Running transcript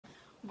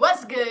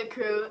What's good,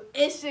 crew?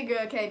 It's your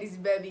girl Katie's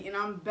baby, and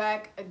I'm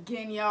back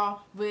again,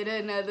 y'all, with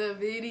another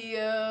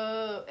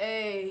video.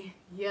 Hey,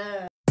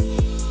 yeah.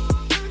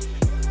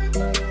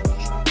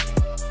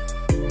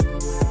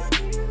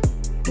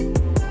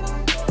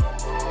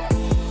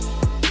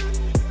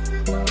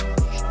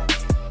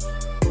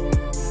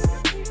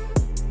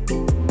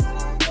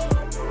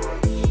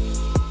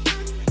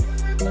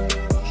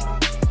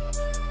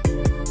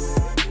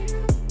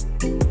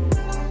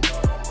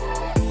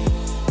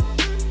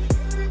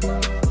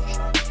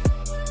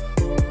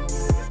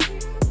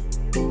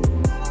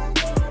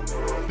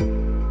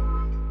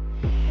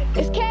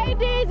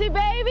 Dixie,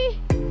 baby.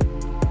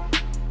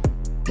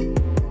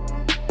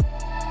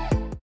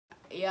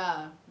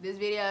 Yeah, this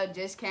video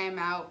just came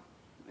out.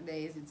 What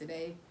day is it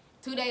today?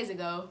 2 days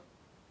ago.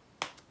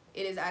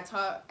 It is I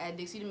taught at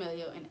Dixie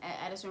D'Amelio and at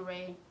Addison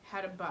Ray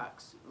Had a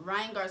Box.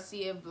 Ryan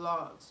Garcia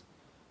vlogs.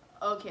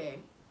 Okay,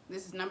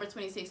 this is number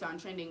 26 on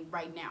trending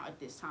right now at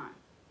this time.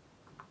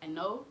 I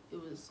know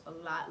it was a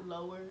lot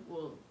lower,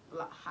 well, a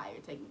lot higher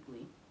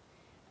technically.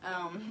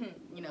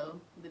 You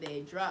know, the day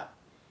it dropped.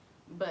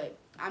 But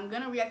I'm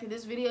gonna react to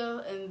this video,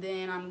 and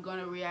then I'm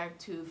gonna react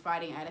to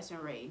Fighting Addison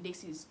Ray,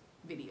 Dixie's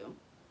video.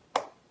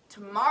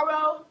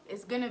 Tomorrow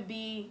is gonna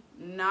be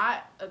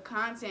not a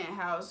content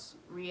house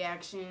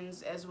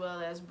reactions, as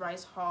well as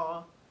Bryce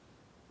Hall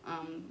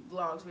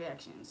vlogs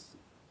reactions.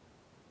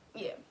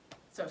 Yeah,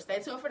 so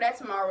stay tuned for that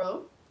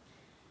tomorrow.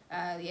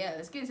 Yeah,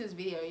 let's get into this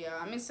video, y'all.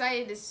 I'm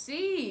excited to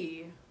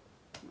see.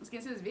 Let's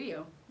get into this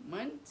video.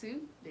 1,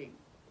 2, 3.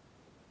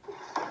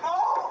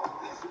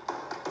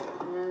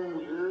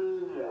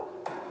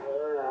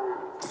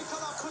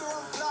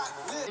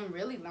 I'm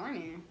really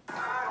learning,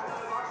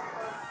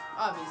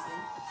 obviously.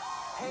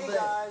 Hey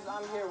guys,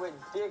 I'm here with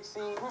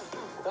Dixie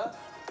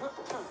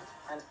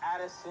and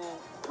Addison.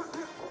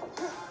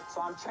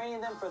 So I'm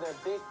training them for their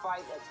big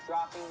fight that's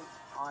dropping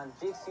on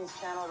Dixie's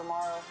channel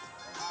tomorrow.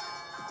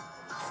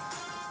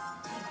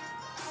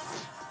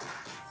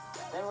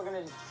 Then we're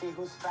gonna see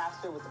who's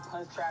faster with the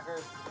punch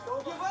trackers.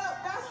 Don't give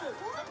up, faster!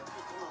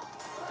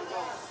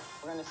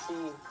 We're gonna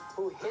see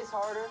who hits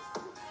harder.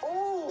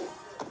 Ooh!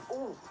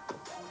 Ooh!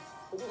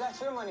 Who you got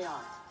your money on?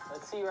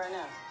 Let's see right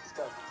now. Let's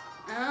go.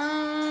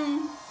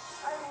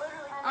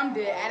 I'm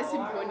dead.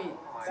 Addison pointed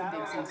to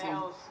Dixie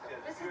too.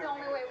 This is the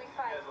only way we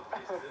fight.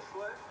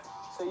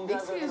 So you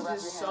Dixie is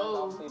just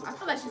so, I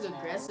feel like she's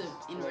aggressive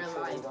in real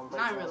life.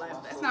 Not in real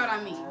life, that's not what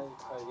I mean.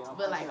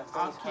 But like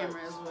off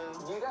camera as well.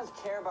 Do you guys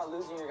care about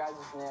losing your guys'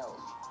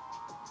 nails?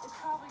 It's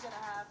probably gonna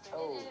happen.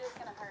 Oh. It is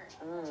gonna hurt.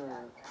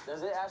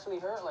 Does it actually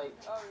hurt? Like,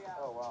 oh yeah.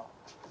 Oh wow.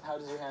 How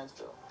does your hands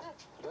feel?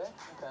 Good?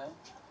 Okay.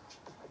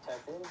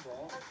 Protected,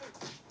 okay.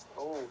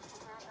 Oh,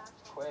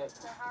 quick.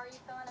 So how are you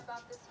feeling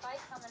about this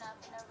fight coming up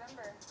in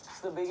November?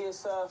 It's the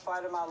biggest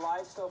fight of my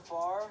life so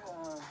far.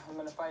 I'm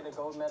gonna fight a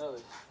gold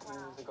medalist. Wow.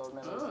 He's the gold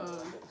medalist in the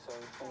Olympics, so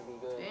it's gonna be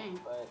good. Dang.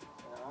 But,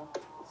 you know,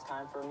 it's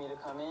time for me to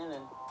come in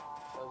and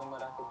show them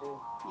what I could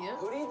do. Yep.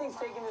 Who do you think's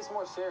taking this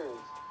more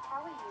serious?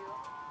 Probably you.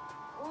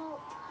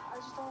 Well, I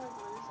just don't like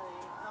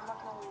losing. I'm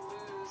not gonna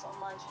lose on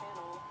my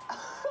channel.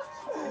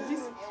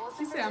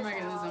 She said I'm not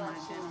gonna lose on my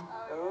channel.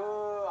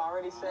 Ooh,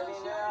 already setting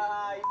it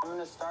up. I'm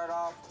gonna start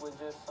off with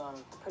just some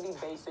pretty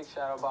basic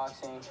shadow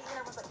boxing.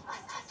 Everyone's like,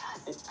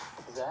 us.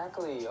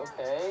 Exactly,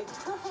 okay.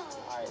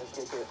 Alright, let's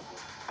get to it.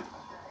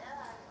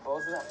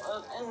 Both of them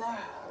up in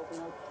there. Open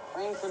up.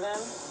 Ring for them.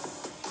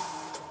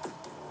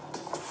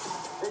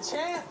 The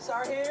champs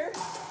are here.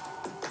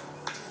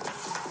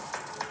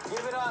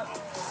 Give it up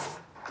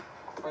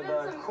for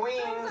the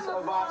queens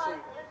of boxing.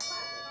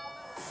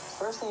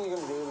 First thing you're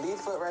gonna do, lead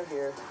foot right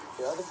here.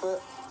 Your other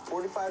foot,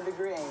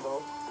 45-degree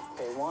angle.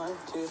 Okay, 1,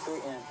 2, 3,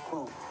 in.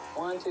 Boom.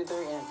 1, 2,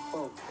 3, in.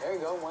 Boom. There you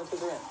go. 1, 2,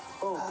 3, in.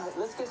 Boom.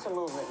 Let's get some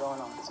movement going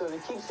on. So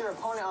it keeps your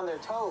opponent on their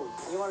toes.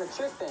 You want to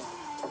trick them.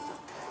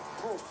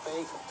 Boom.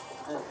 Fake.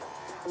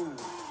 Boom.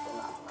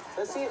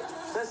 Let's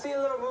see a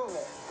little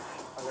movement.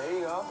 Oh, there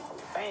you go.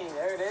 Bang.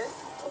 There it is.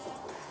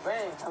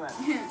 Bang. Come on.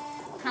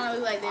 Kind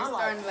of look like they're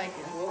starting like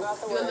do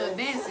a little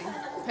dancing.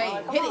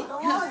 Bang. Hit it.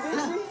 Come on,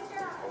 Dixie.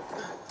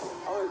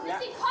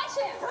 Dixie, punch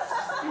him!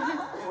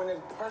 When a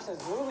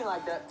person's moving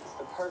like that, it's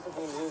the perfect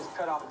thing to do is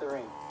cut off the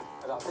ring.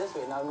 Cut off this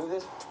way. Now move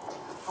this.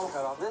 I'm gonna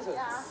cut off this way.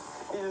 Yeah.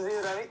 You just see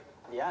what I mean?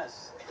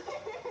 Yes.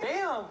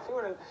 Damn! She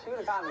would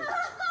have got me.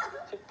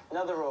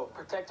 Another rule: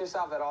 protect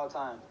yourself at all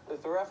times.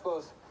 If the ref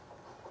goes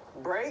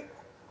break,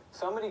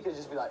 somebody could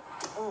just be like,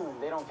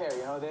 they don't care.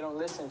 You know, they don't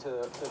listen to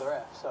the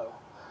ref. So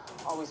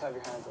always have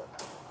your hands up.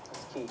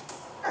 That's key.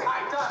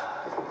 Mic'd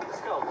up.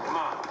 Let's go. Come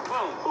on.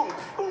 Boom,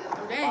 boom,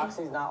 boom.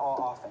 Boxing's not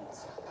all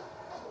offense.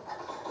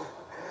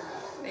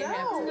 They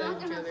have to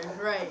love each other.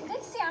 Right.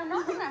 Dixie, I'm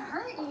not gonna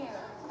hurt you.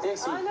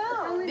 Dixie. I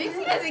know.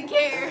 Dixie doesn't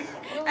care.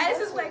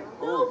 Addison's like,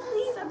 no,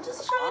 please, I'm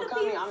just trying to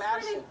be I'm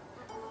Addison.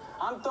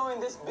 I'm throwing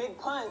this big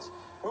punch.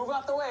 Move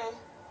out the way,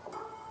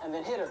 and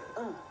then hit her.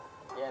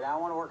 Yeah, now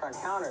I want to work on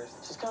counters.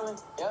 She's coming.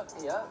 Yep.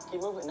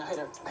 Keep moving. Now hit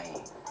her.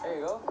 Bang. There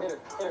you go. Hit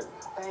her.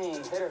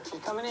 Bang. Hit her. She's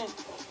coming in.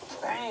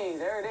 Bang.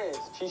 There it is.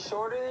 She's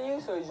shorter than you,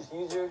 so you just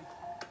use your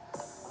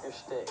your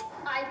stick.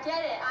 I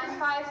get it. I'm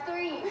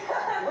 5'3".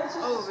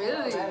 Oh,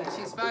 really?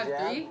 She's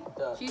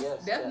 5'3"? She's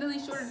Yes, definitely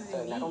shorter Now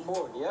than me. come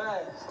forward.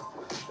 Yes.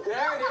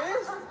 There it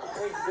is.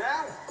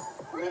 Exactly.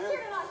 We're just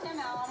here to knock him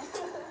out,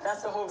 honestly.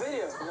 That's the whole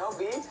video. No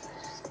beef.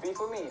 Beef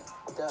with me.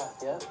 Duh.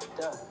 Yep.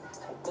 Duh.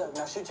 Duh.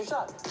 Now shoot your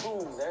shot.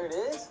 Boom. There it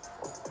is.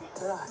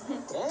 Duh.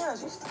 Yeah,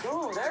 she's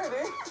boom. There it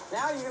is.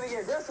 Now you're gonna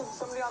get aggressive with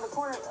somebody on the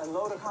corner and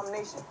load a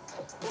combination.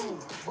 Boom.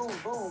 Boom.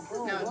 Boom.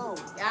 Boom. No, boom.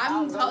 I'm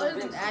Outgo taller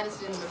than Dixie.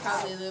 Addison, but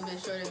probably a little bit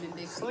shorter than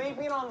Dixie.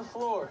 Sleeping on the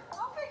floor.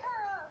 I'll pick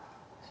her up.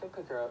 She'll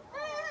pick her up.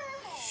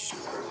 First,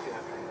 you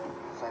have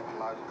to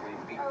psychologically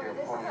beat your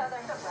This is opponent. other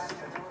stuff.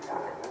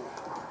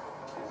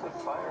 It's a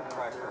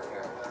firecracker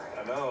here.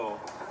 I know.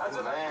 That's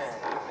a Man,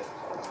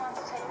 He wants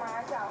to take my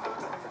eyes out.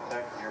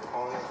 protect your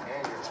opponent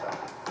and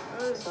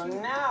yourself. So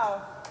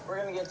now we're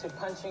gonna get to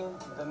punching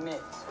the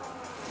mitts.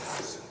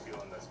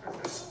 Feeling this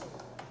perfect.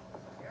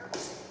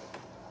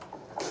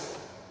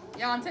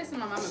 Y'all, I'm texting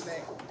my mama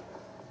back.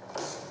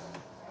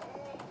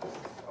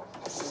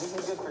 So this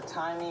is good for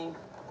timing,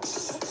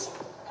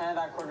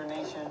 hand-eye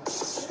coordination,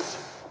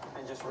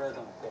 and just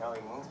rhythm. They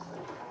only move.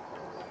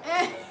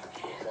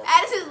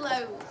 Addison's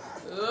like,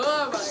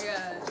 oh my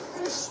god.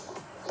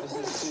 This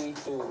is key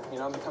to,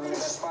 becoming a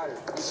better fighter.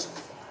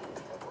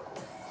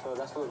 So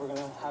that's what we're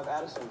gonna have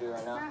Addison do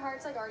right My now.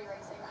 heart's like already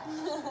racing.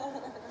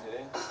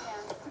 Today. Yeah.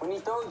 When you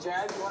throw a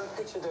jab, you want to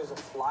picture there's a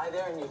fly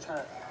there and you're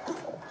trying to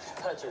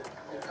touch it.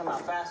 You come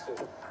out faster.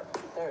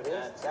 There it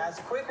is. That's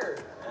quicker.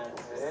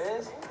 It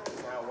is.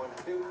 Now 1,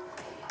 2.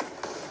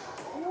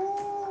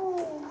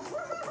 Ooh.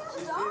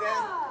 You see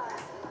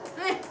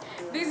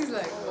that? Dixie's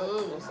like,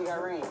 oh. Dixie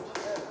got range.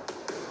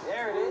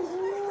 There it is.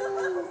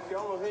 She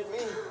almost hit me.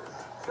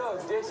 Go,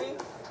 Dixie.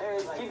 There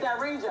it is. Keep that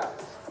range up.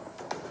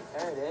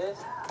 There it is.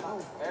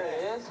 There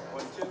it is.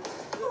 1,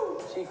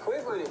 2. She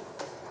quick with it.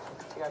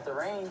 She got the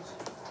range.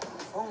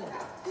 Boom.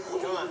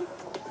 Come on.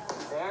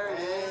 There it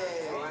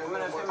is. I'm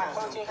gonna put my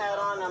coaching hat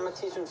on and I'm gonna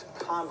teach them some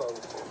combos.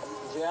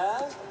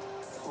 Jab,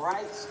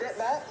 right, step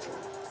back,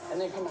 and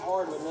then come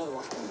hard with another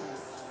one.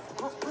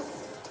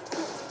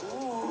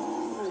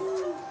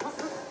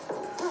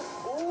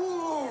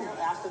 Ooh.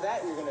 After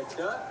that, you're gonna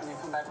duck and then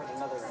come back with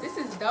another one. This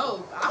is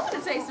dope. I want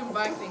to take some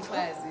boxing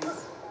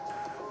classes.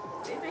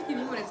 They making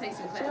me want to take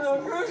some classes.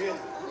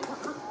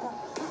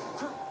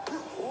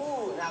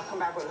 Ooh, now come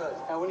back with a hook.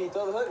 Now when you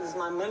throw the hook, this is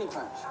my money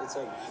punch. It's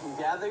like you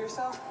gather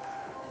yourself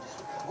and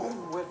just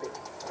boom, whip it.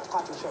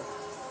 Pop your shoulder.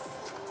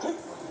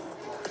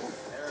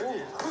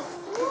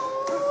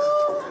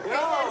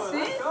 That's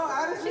it? Go,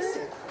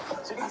 Addison.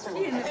 She got some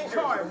She in the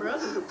car, bro.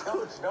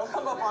 Don't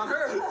come up on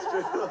her.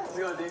 Let's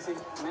go, Dixie.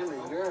 Remember,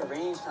 you're a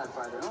range type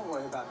fighter. Don't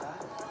worry about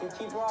that. You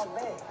keep her off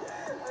bay.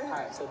 All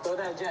right, so throw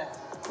that jab.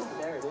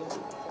 There it is.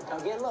 Now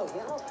get low,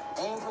 get low.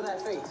 Aim for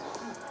that face.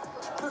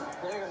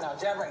 There you go. Now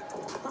jab right.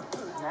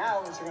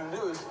 Now what you're gonna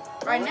do is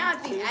Right now, I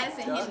think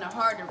Addison hitting the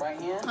harder right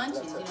hand,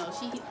 punches. left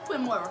hook. She put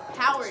more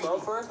power in Slow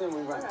it. first, then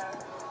we run.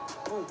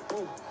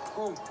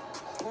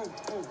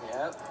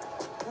 Yep.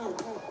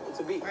 It's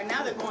a beat. Right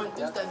now, they're going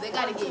through stuff. They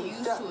got to get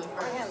used to it Right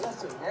first. hand,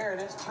 left hook. There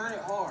it is. Turn it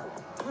hard.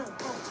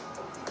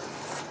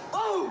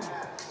 Oh,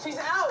 she's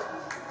out.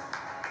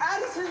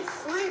 Addison's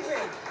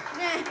sleeping.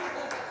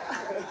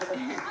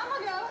 I'm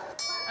gonna go.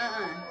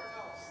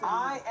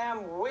 I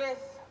am with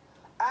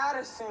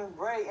Addison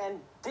Ray and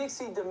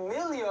Dixie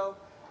D'Amelio,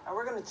 and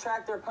we're gonna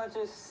track their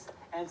punches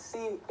and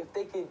see if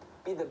they could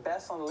be the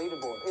best on the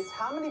leaderboard. It's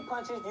how many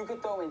punches you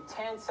could throw in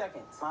 10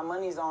 seconds. My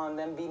money's on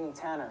them beating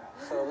Tanner.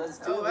 So let's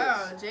do Oh,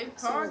 wow. this. Jake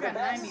See Paul who's the got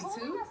best. 92.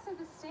 Holding us to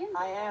the standard.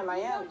 I am.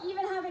 You don't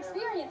even have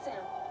experience in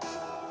it.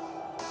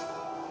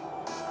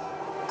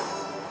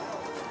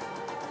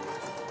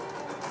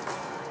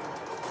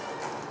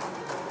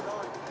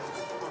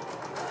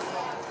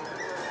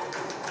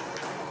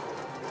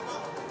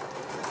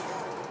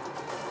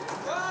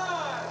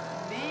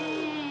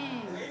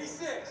 Dang.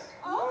 86.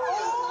 Oh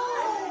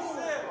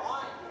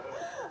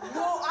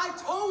No, I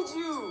told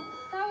you.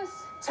 That was.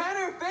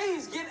 Tanner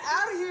Faze, get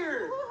out of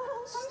here.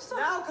 I'm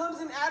sorry. Now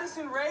comes in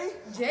Addison Ray.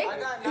 Jake? I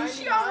got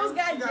She 99. almost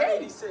got she got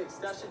Jake. 86.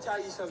 That should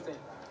tell you something.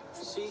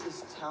 She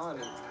is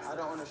talented. I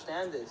don't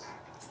understand this.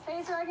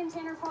 Hey, Dragon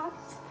Tanner Fox.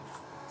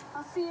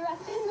 I'll see you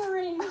in the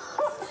ring.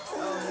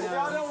 Oh,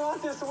 Y'all no. don't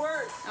want this to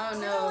work. Oh, I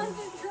no. want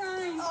this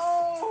grind.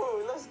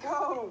 Oh, let's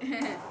go.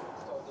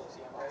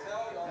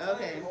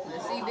 Okay,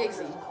 let's see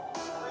Dixie.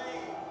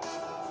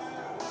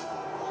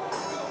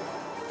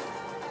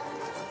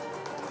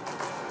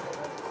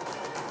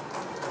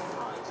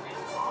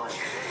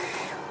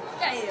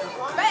 Damn,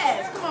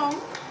 fast, come on.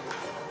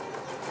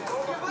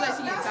 Looks like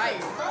she getting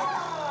tired.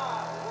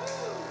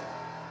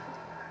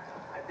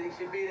 I think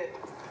she beat it.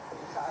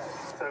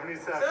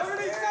 77.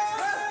 77.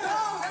 Let's go.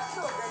 That's a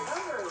great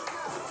number.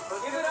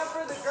 Give it up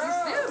for the girls.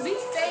 Still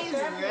beat Faze,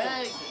 Champion.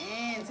 Rug,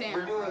 and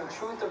We're Tanner. doing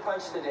truth or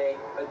punch today,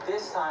 but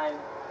this time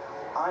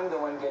I'm the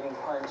one getting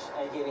punched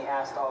and getting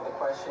asked all the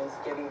questions.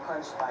 Getting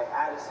punched by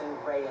Addison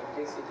Ray and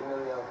Dixie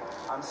D'Amelio.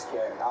 I'm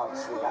scared,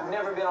 obviously. I've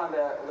never been on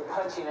the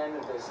punching end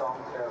of this, so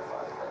I'm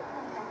terrified. But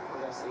we're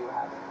gonna see what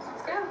happens.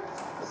 Let's go.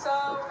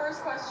 So,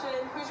 first question,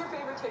 who's your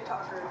favorite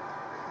TikToker?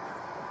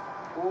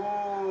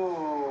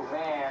 Ooh,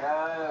 man.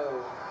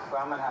 Oh,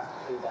 I'm gonna have to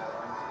plead that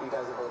one. You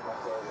guys are both my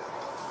favorite.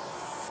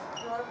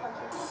 You want to punch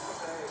your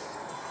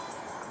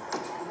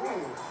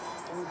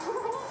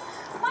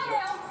My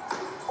nail.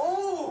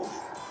 Ooh!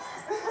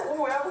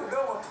 Ooh, that was a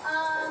good one.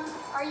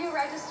 Are you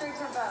registered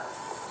to vote?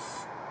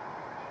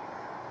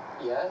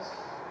 Yes.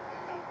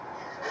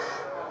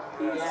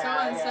 So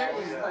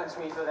uncertain. You punch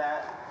me for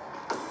that.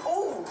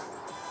 Ooh!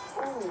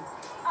 Ooh!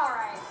 All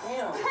right.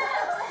 Damn.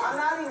 I'm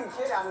not even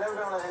kidding. I've never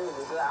been on the end of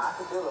this. I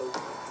can feel it.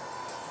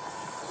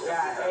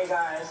 Yeah, hey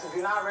guys, if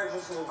you're not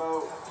registered to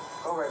vote,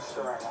 go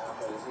register right now,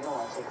 because you don't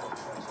want to take up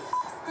punches.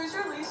 Who's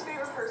your least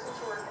favorite person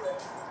to work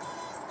with?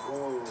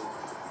 Ooh.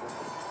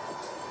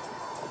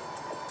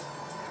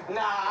 Nah,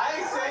 I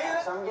ain't saying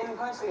it. So I'm getting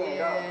punched again.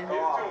 Yeah. Go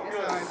off. That's a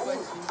hard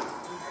question.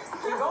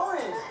 Keep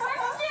going.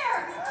 I'm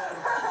scared.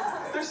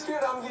 They're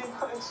scared I'm getting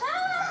punched.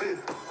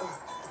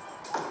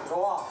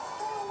 Go off.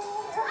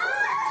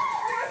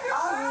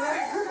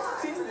 I've never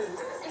seen this.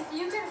 If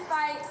you could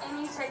fight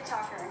any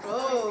TikToker,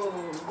 Oh,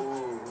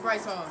 Ooh.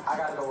 Bryce Hall. I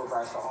gotta go with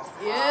Bryce Hall.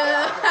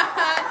 Yeah,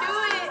 I knew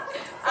it.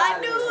 I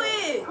knew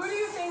it. Who do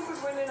you think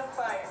would win in a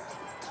fight?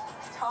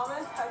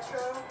 Thomas,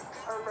 Petro,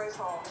 or Bryce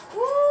Hall?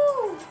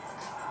 Woo.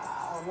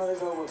 I'm gonna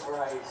go with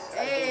Bryce.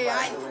 Hey,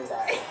 I think Bryce will win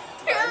that. This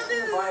Bryce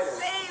is a fighter. is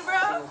insane, He's bro.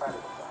 a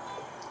fighter.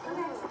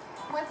 okay.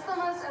 What's the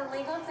most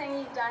illegal thing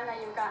you've done that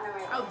you've gotten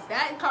away with? Oh,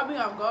 that caught me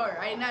off guard.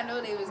 I did not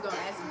know they was gonna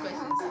ask some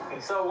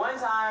questions. So one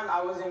time I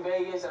was in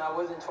Vegas and I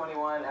wasn't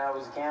 21 and I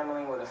was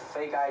gambling with a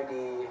fake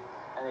ID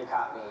and they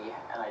caught me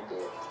and I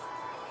did.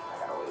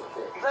 I got away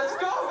with it. Let's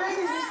go, Vegas!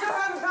 You still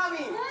haven't caught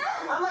me!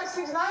 I'm like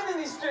 6'9" in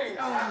these streets!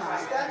 Oh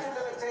my Statute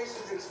of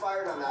limitations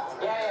expired on that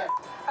one. Yeah.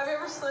 Have you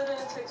ever slid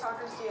into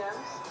TikTokers'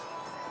 DMs?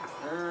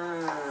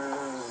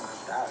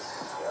 That's,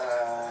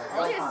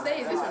 All he has to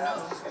say is yes or no.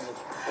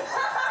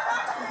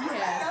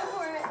 Yeah. Go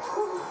for it.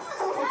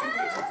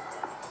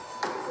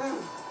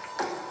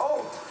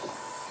 Oh!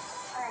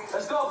 All right.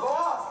 Let's go, go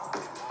off!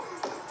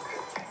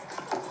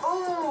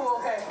 Ooh,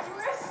 okay.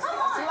 That's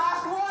the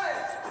last one!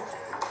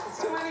 It's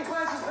too many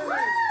punches for me.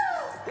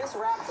 This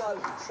wraps up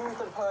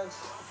Truth or Punch.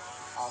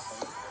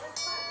 Awesome.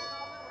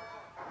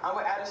 I'm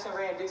with Addison,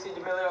 Ray, and Dixie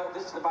D'Amelio.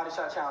 This is the Body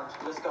Shot Challenge.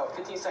 Let's go.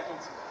 15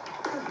 seconds.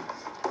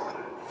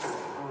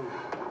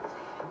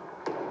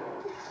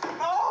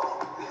 Oh!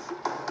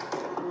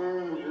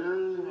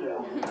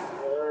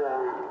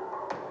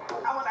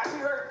 That one actually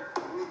hurt.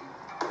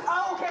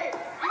 Oh, okay.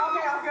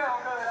 Okay, I'm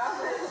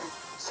good.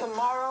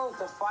 Tomorrow,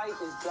 the fight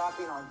is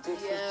dropping on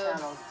Dixie's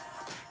channel.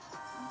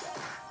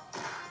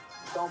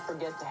 Don't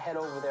forget to head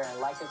over there and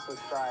like and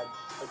subscribe.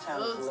 The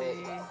channel's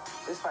lit.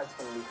 This fight's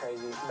gonna be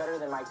crazy. It's better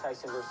than Mike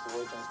Tyson versus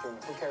Roy Jones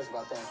Jr. Who cares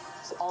about them?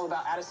 It's all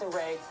about Addison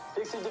Ray,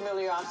 Dixie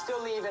D'Amelio. I'm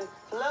still leaving.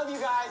 Love you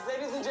guys,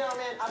 ladies and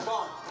gentlemen. I'm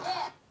gone.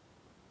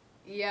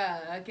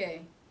 Yeah,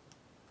 okay.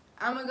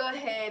 I'm gonna go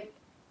ahead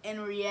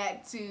and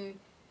react to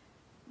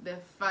the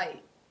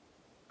fight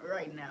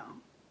right now.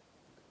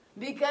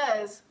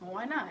 Because,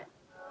 why not?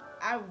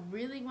 I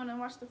really want to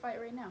watch the fight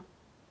right now.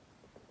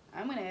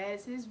 I'm gonna add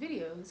it to this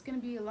video. It's gonna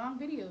be a long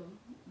video,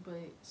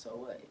 but so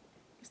what?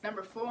 It's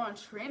number 4 on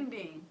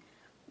trending.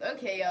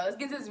 Okay, y'all, let's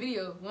get to this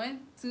video. 1,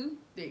 2,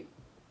 3.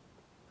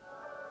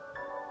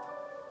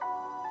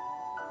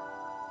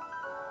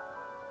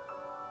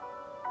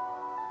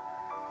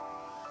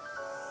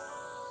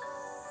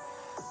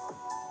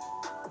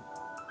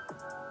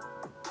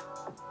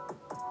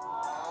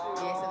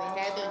 Yeah, so they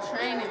had their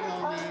training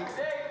moment.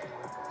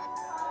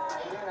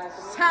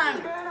 It's time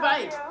to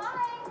fight.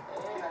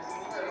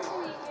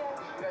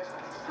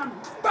 Time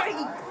to fight.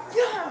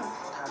 Yeah.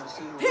 Time to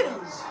see who Hit him.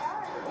 wins.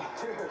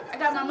 I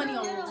got my money We're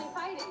on literally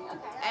fighting.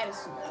 Okay.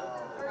 Addison.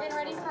 We're getting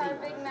ready for our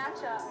big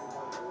matchup.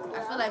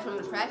 I feel like from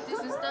the practice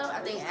and stuff, I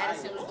think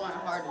Addison was going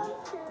harder.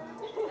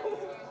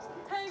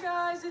 Hey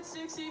guys, it's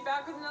Dixie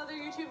back with another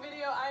YouTube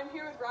video. I'm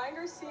here with Ryan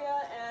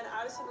Garcia and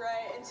Addison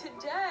Ray, and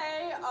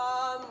today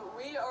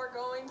we are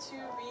going to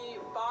be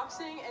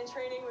boxing and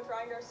training with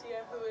Ryan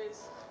Garcia, who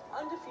is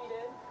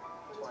undefeated.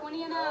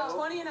 20-0.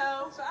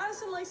 20-0. So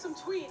Addison liked some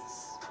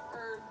tweets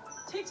or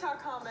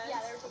TikTok comments. Yeah,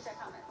 they were TikTok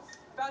comments.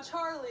 About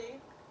Charlie.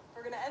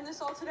 We're gonna end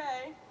this all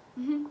today.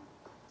 Mm-hmm.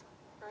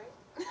 Right?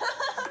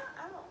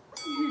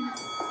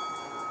 Ow.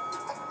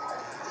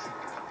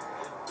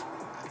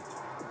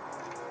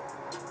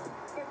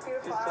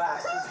 This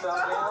class is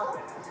stuck now.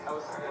 I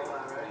was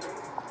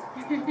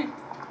ready.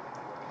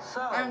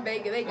 So, I'm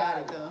Vega, they got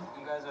it though.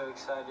 You guys are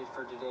excited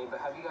for today, but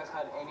have you guys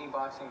had any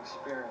boxing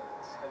experience?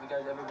 Have you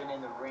guys ever been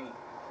in the ring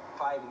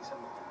fighting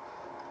somebody?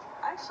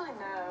 Actually,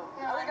 no.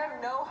 No, Like, I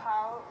know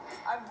how.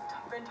 I've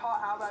been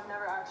taught how, but I've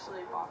never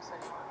actually boxed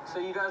anyone. So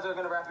you guys are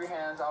gonna wrap your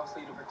hands,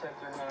 obviously, to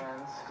protect your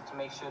hands, to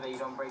make sure that you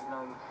don't break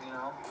no,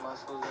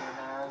 muscles in your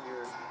hands,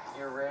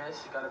 your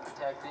wrist. You gotta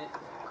protect it,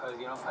 because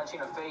punching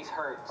a face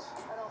hurts.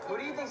 Who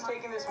do you think's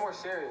taking this more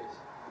serious?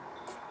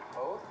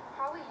 Both?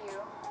 Probably you.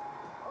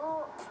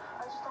 Well,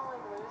 I just don't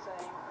like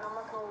losing. And I'm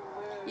not gonna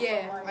lose.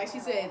 Yeah, like she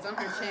said, it's on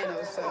her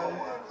channel, so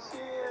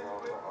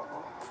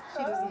she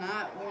She does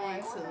not want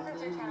to Since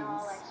it's your lose. channel,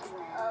 I'll let you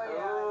win. Oh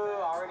yeah.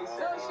 Ooh, already No,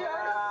 said she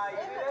already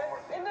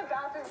in the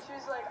bathroom. She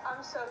was like,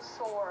 "I'm so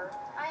sore."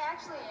 I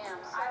actually am.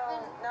 So I've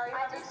been. now you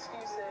I have just.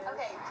 excuses.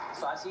 Okay.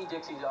 So I see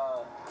Dixie's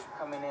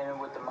coming in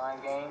with the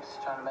mind games,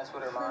 trying to mess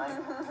with her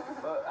mind.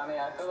 But I mean,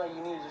 I feel like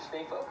you need to just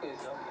stay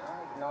focused. You know,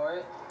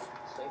 ignore it,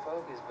 stay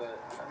focused. But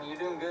I mean, you're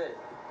doing good.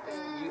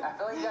 I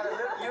feel like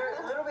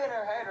you're a little bit in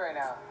her head right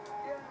now.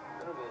 Yeah.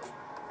 A little bit.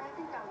 I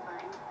think I'm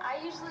fine.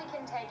 I usually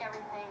can take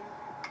everything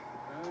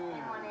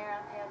in one ear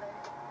out the other.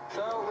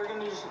 So we're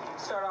gonna just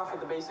start off with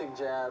the basic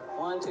jab.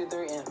 1, 2,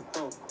 3, and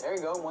boom. There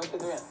you go. 1, 2,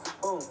 3, and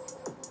boom.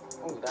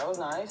 Ooh, that was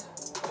nice.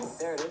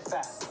 There it is.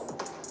 Fast.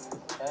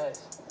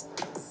 Yes.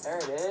 There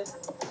it is.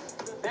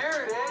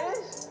 There it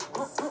is.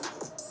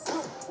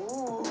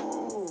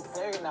 Ooh.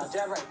 There you go. Now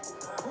jab right.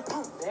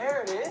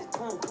 There it is.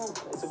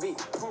 It's a beat.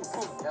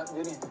 Yep, do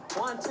it again.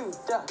 1, 2,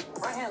 jab.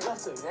 Right hand,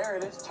 left hook. There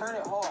it is. Turn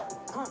it hard.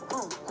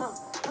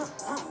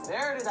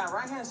 There it is. That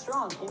right hand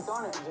strong. Keep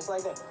throwing it just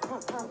like that.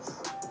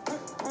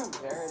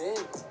 There it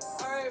is.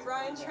 All right,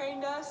 Ryan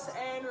trained us,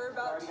 and we're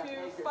about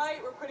to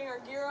fight. We're putting our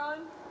gear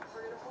on.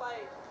 We're gonna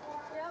fight.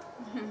 Yep.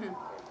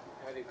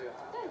 How do you feel?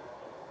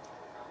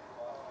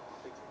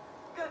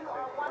 Good.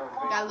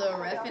 Got a little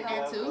ref in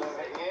there too.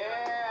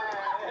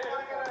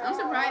 I'm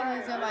surprised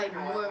there's not like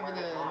more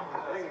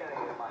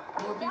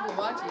people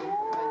watching,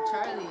 like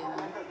Charlie and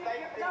them.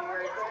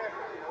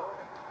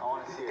 I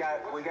want to see it.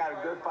 We got a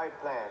good fight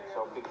plan,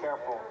 so be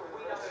careful.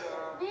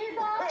 Visa? We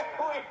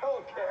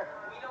don't care.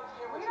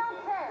 We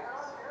don't care.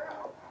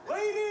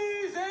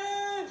 Ladies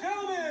and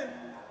gentlemen,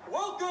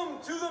 welcome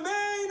to the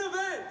main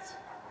event.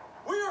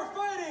 We are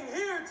fighting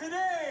here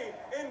today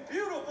in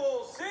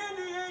beautiful San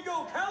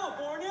Diego,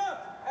 California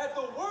at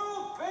the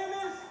world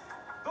famous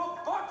The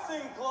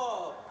Boxing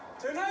Club.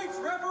 Tonight's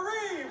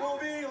referee will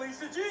be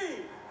Lisa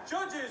G.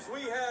 Judges,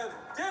 we have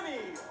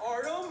Demi,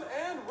 Artem,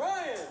 and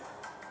Ryan.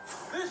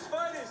 This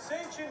fight is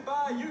sanctioned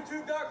by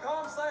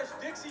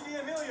youtube.com/Dixie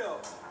D'Amelio.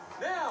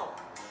 Now,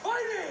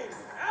 fighting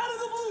out of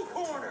the blue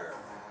corner,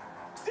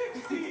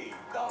 Dixie,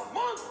 the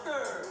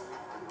monster,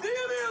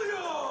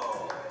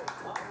 D'Amelio.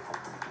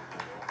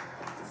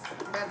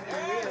 And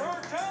her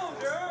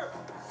challenger,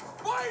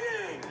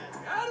 fighting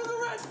out of the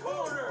red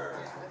corner,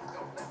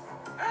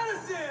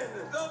 Addison,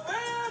 the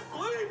Bad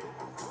Bleep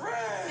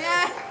Red.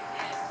 Yeah,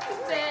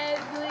 bad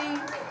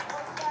bleep.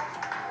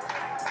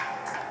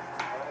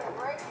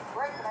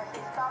 Break, and I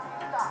say stop,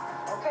 you stop.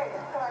 Okay,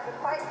 let's go. I can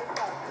fight this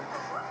fight.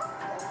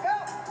 Let's go.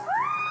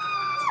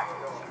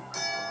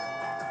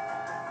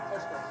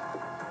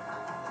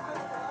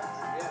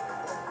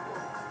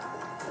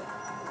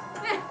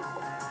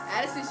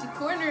 Addison, she's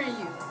cornering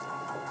you.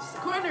 She's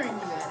cornering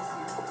you,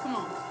 Addison. Come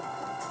on.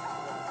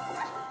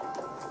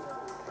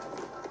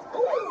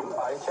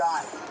 Body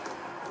shot.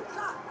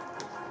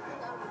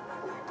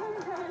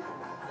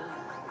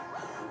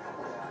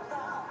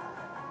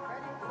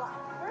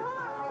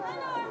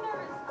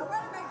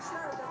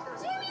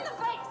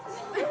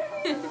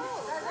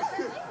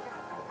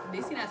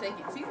 Dixie not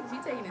taking.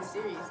 She's taking it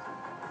serious.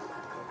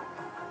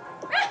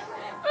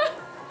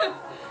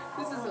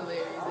 This is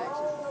hilarious,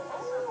 actually.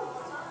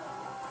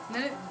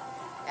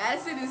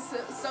 Addison is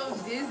so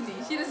Disney.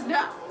 She does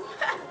not.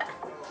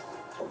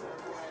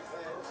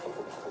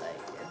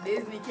 Like a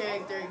Disney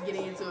character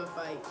getting into a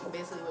fight.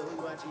 Basically, what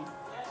we're watching.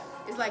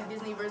 It's like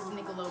Disney versus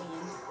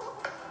Nickelodeon.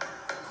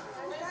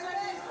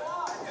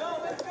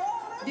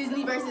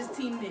 Disney versus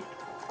Team Nick.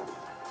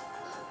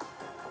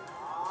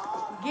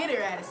 Get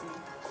her, Addison.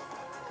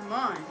 Come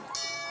on.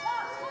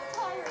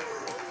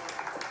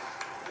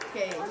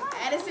 Okay,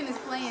 Addison is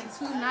playing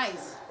too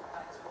nice.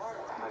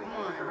 Come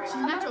on. She's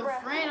not your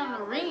friend on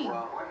the ring.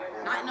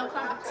 Not in no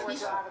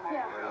competition. I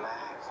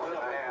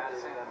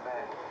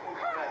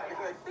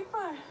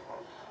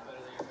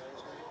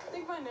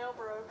think my nail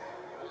broke.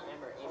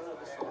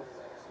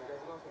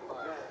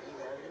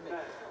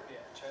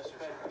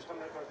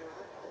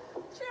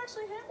 She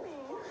actually hit me.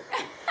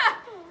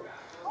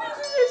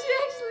 She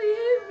actually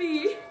hit me.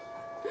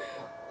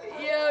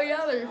 Yo,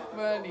 y'all are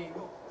funny.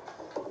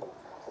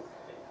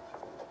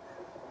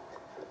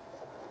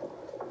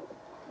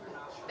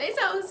 They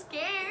so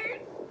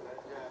scared.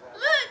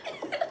 Look.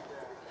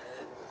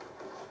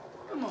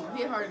 Come on,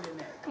 hit harder than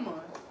that. Come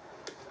on.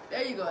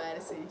 There you go,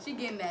 Addison. She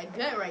getting that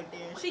gut right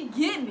there. She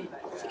getting it.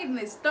 She getting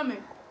that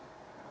stomach.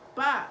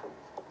 Bop.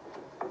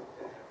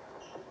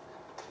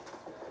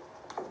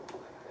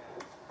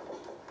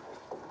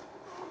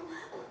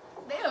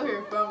 They over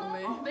here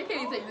fumbling. They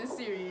can't even take this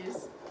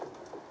serious.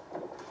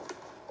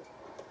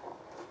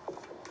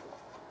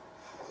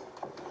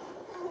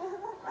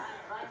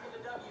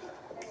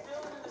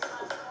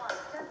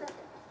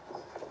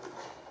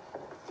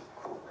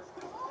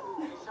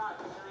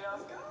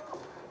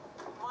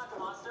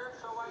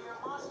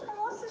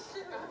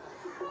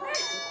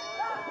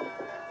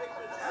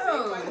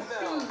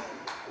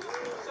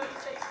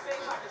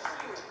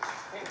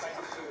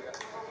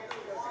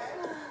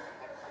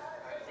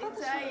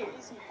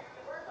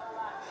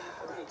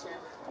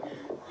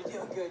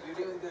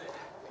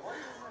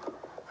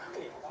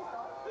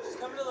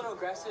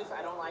 aggressive.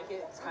 I don't like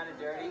it. It's kind of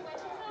dirty.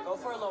 Go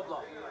for a low blow.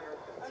 If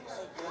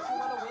you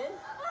want to win,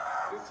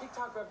 your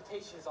TikTok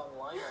reputation is on the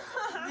line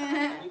right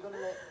now. And you're going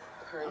to let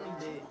her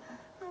beat you.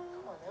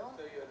 Come on, now.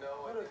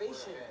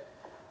 Motivation.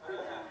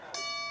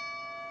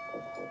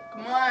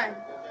 Come on.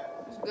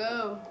 Let's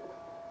go.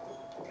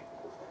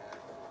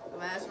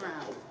 Last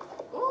round.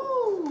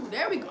 Ooh,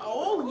 there we go.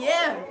 Oh,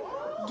 yeah.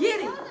 Get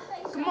it.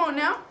 Come on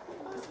now.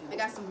 They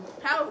got some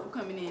powerful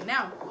coming in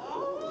now.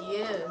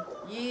 Yeah.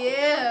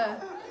 Yeah.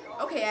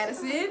 Okay,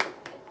 Addison.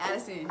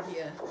 Addison,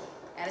 yeah.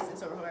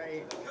 Addison's over right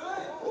here.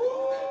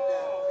 Ooh.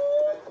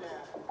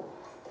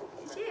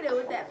 She hit it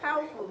with that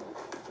powerful.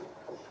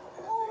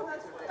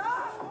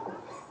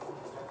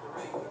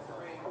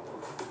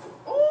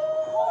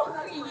 Ooh,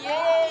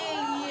 yeah,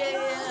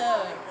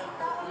 yeah.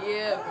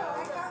 Yeah, bro.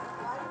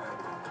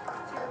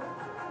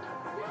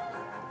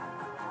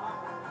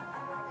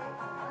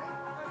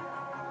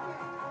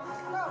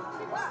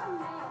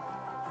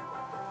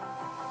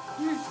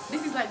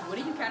 This is like, what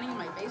are you counting in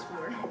my face for?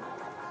 What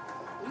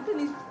are you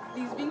putting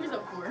these fingers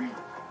up for?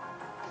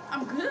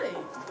 I'm good.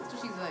 That's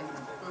what she's like,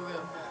 for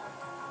real.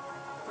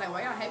 Like,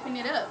 why y'all hyping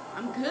it up?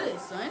 I'm good,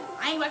 son.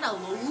 I ain't about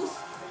to lose.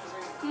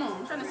 Come on,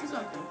 I'm trying to see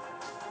something.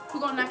 Who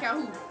gonna knock out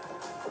who?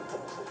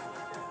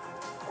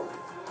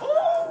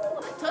 Oh,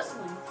 the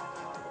tussling.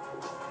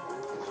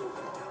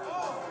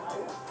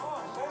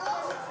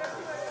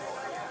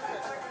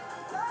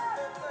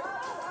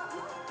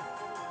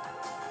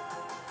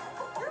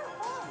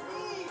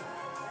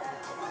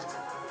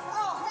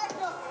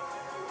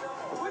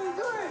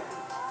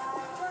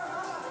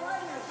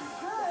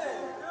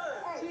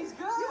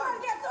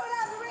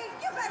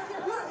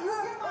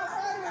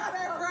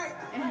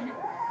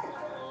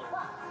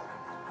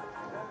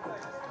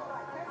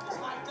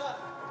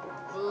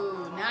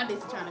 Ooh, now this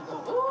is trying to go.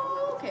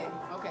 Ooh, okay,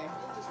 okay.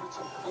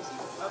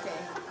 Okay.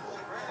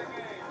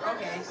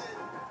 Okay.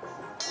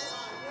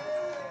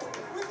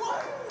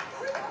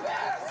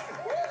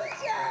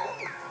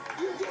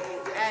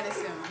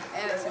 Addison.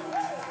 Addison.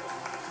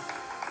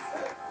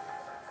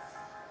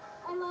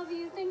 I love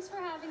you. Thanks for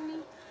having me.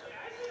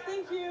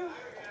 Thank you.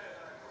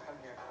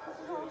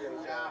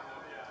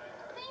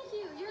 Thank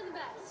you. You're the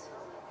best.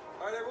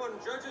 All right, everyone,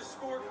 judges'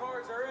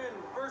 scorecards are in.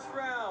 First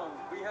round,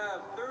 we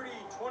have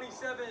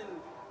 30-27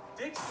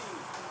 Dixie.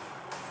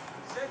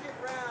 Second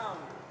round,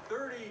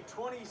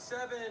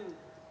 30-27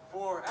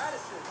 for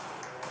Addison.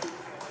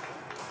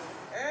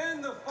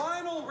 And the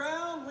final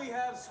round, we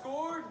have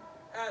scored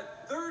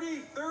at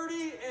 30-30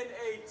 in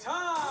a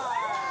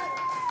tie.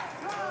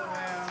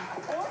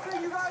 Also,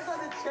 you guys are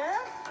the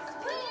champ?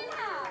 Split it in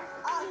half.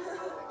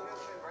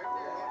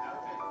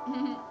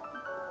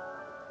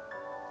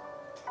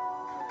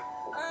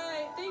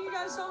 Alright, thank you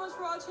guys so much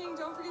for watching.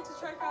 Don't forget to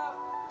check out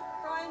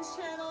Ryan's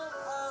channel to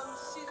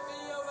see the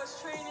video of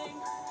us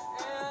training.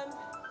 And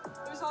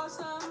it was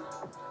awesome.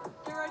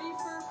 Get ready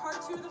for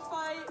part 2 of the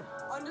fight.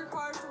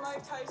 Undercard for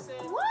Mike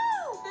Tyson. Woo!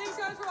 Thanks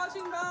guys for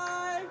watching.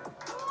 Bye.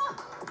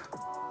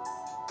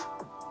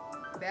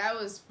 That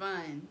was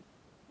fun.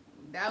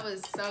 That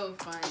was so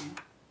fun.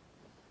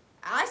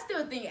 I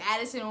still think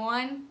Addison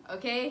won,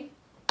 okay?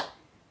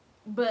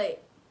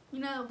 But, you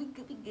know, we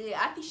good.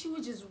 I think she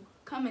was just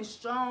coming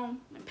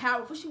strong and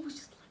powerful. She was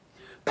just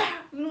like,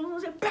 pow, you know what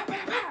I'm saying? Pow,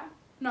 pow, pow.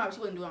 No, she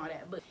wasn't doing all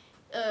that, but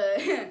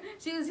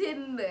she was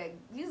hitting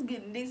she was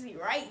getting Dixie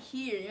right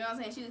here, you know what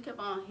I'm saying? She just kept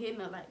on hitting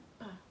her like,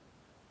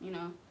 you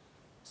know?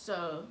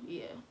 So,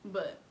 yeah,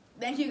 but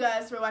thank you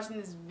guys for watching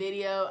this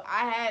video.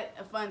 I had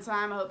a fun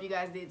time. I hope you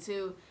guys did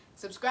too.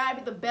 Subscribe,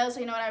 hit the bell so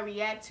you know when I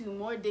react to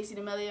more Dixie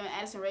D'Amelio and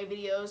Addison Rae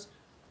videos.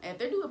 And if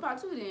they're doing part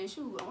 2, then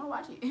shoot, I want to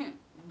watch it.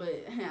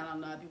 But I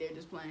don't know, I think they're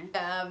just playing.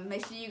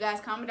 Make sure you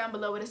guys comment down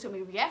below what it's going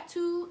to react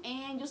to,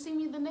 and you'll see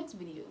me in the next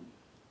video.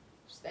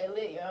 Stay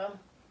lit, y'all.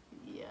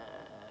 Yeah.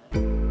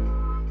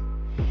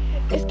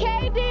 It's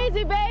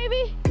K-Dizzy,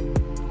 baby.